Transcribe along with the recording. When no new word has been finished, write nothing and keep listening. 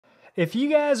If you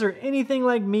guys are anything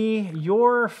like me,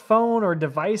 your phone or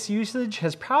device usage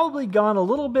has probably gone a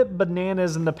little bit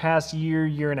bananas in the past year,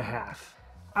 year and a half.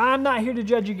 I'm not here to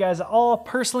judge you guys at all.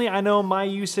 Personally, I know my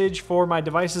usage for my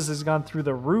devices has gone through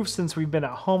the roof since we've been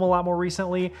at home a lot more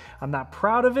recently. I'm not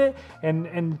proud of it,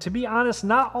 and to be honest,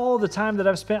 not all the time that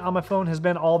I've spent on my phone has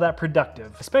been all that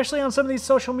productive. Especially on some of these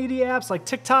social media apps like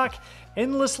TikTok,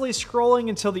 endlessly scrolling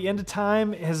until the end of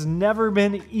time has never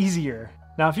been easier.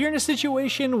 Now, if you're in a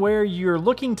situation where you're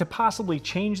looking to possibly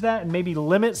change that and maybe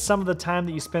limit some of the time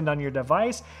that you spend on your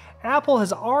device, Apple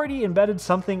has already embedded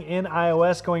something in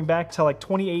iOS going back to like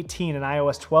 2018 in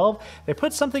iOS 12. They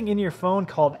put something in your phone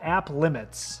called app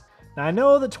limits. Now, I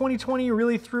know that 2020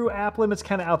 really threw app limits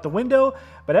kind of out the window,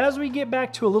 but as we get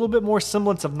back to a little bit more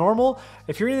semblance of normal,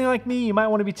 if you're anything like me, you might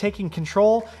want to be taking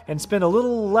control and spend a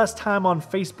little less time on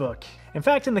Facebook. In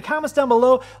fact, in the comments down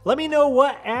below, let me know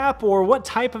what app or what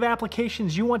type of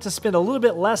applications you want to spend a little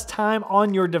bit less time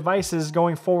on your devices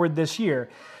going forward this year.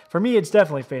 For me, it's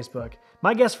definitely Facebook.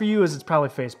 My guess for you is it's probably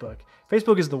Facebook.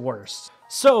 Facebook is the worst.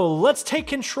 So let's take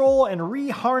control and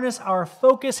re-harness our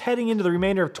focus heading into the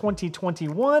remainder of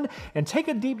 2021 and take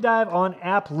a deep dive on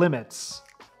app limits.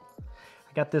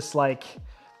 I got this like,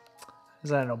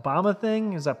 is that an Obama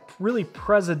thing? Is that really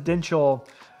presidential?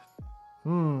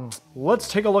 Let's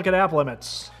take a look at app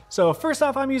limits. So first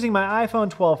off, I'm using my iPhone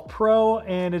 12 Pro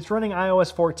and it's running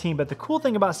iOS 14, but the cool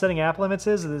thing about setting app limits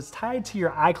is that it's tied to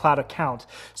your iCloud account.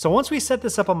 So once we set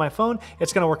this up on my phone,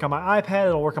 it's gonna work on my iPad,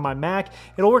 it'll work on my Mac,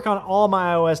 it'll work on all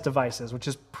my iOS devices, which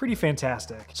is pretty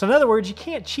fantastic. So in other words, you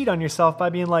can't cheat on yourself by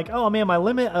being like, oh man, my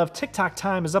limit of TikTok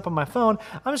time is up on my phone,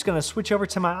 I'm just gonna switch over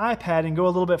to my iPad and go a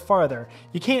little bit farther.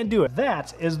 You can't do it.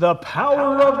 That is the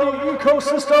power of the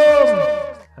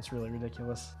ecosystem! That's really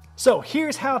ridiculous. So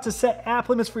here's how to set app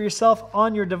limits for yourself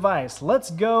on your device.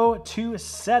 Let's go to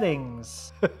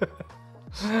settings.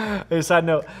 A side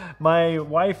note, my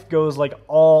wife goes like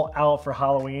all out for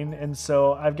Halloween, and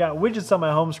so I've got widgets on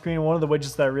my home screen. One of the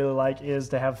widgets that I really like is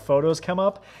to have photos come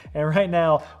up, and right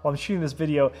now while I'm shooting this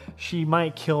video, she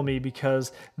might kill me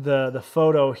because the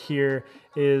photo here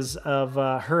is of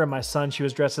her and my son. She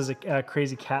was dressed as a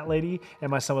crazy cat lady,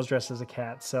 and my son was dressed as a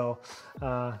cat, so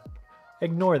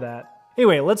ignore that.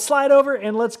 Anyway, let's slide over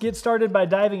and let's get started by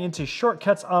diving into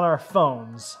shortcuts on our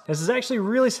phones. This is actually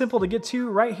really simple to get to.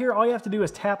 Right here, all you have to do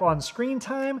is tap on screen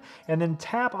time and then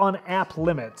tap on app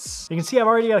limits. You can see I've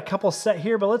already got a couple set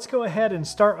here, but let's go ahead and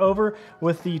start over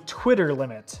with the Twitter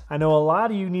limit. I know a lot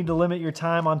of you need to limit your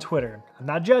time on Twitter. I'm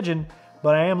not judging,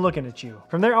 but I am looking at you.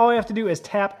 From there, all you have to do is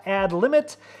tap add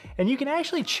limit, and you can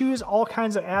actually choose all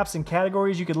kinds of apps and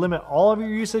categories. You could limit all of your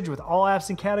usage with all apps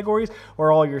and categories,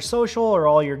 or all your social, or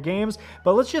all your games,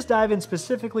 but let's just dive in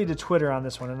specifically to Twitter on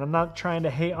this one. And I'm not trying to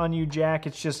hate on you, Jack.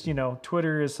 It's just, you know,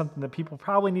 Twitter is something that people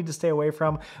probably need to stay away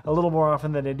from a little more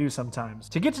often than they do sometimes.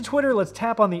 To get to Twitter, let's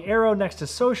tap on the arrow next to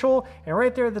social, and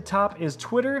right there at the top is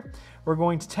Twitter. We're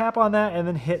going to tap on that and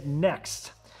then hit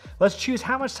next. Let's choose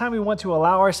how much time we want to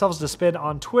allow ourselves to spend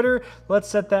on Twitter. Let's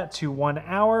set that to 1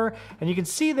 hour. And you can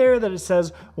see there that it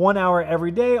says 1 hour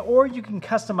every day, or you can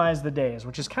customize the days,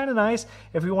 which is kind of nice.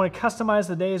 If we want to customize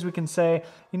the days, we can say,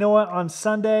 you know what, on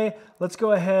Sunday, let's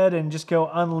go ahead and just go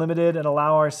unlimited and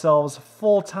allow ourselves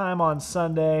full time on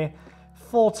Sunday,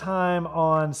 full time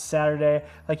on Saturday.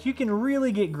 Like, you can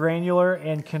really get granular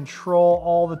and control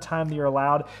all the time that you're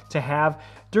allowed to have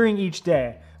during each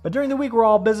day. But during the week, we're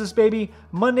all business, baby.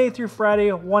 Monday through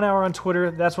Friday, 1 hour on Twitter.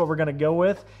 That's what we're gonna go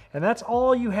with. And that's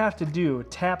all you have to do.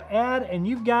 Tap add, and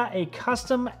you've got a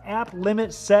custom app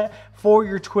limit set for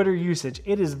your Twitter usage.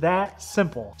 It is that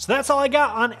simple. So that's all I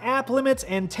got on app limits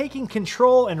and taking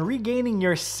control and regaining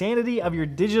your sanity of your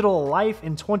digital life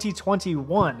in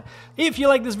 2021. If you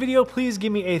like this video, please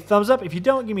give me a thumbs up. If you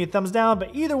don't, give me a thumbs down.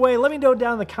 But either way, let me know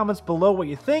down in the comments below what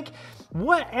you think.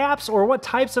 What apps or what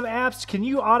types of apps can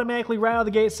you automatically right out of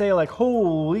the gate say like,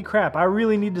 holy crap, I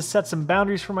really need to set some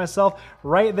boundaries for myself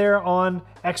right there on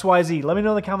XYZ? Let me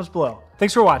know in the comments below.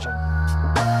 Thanks for watching.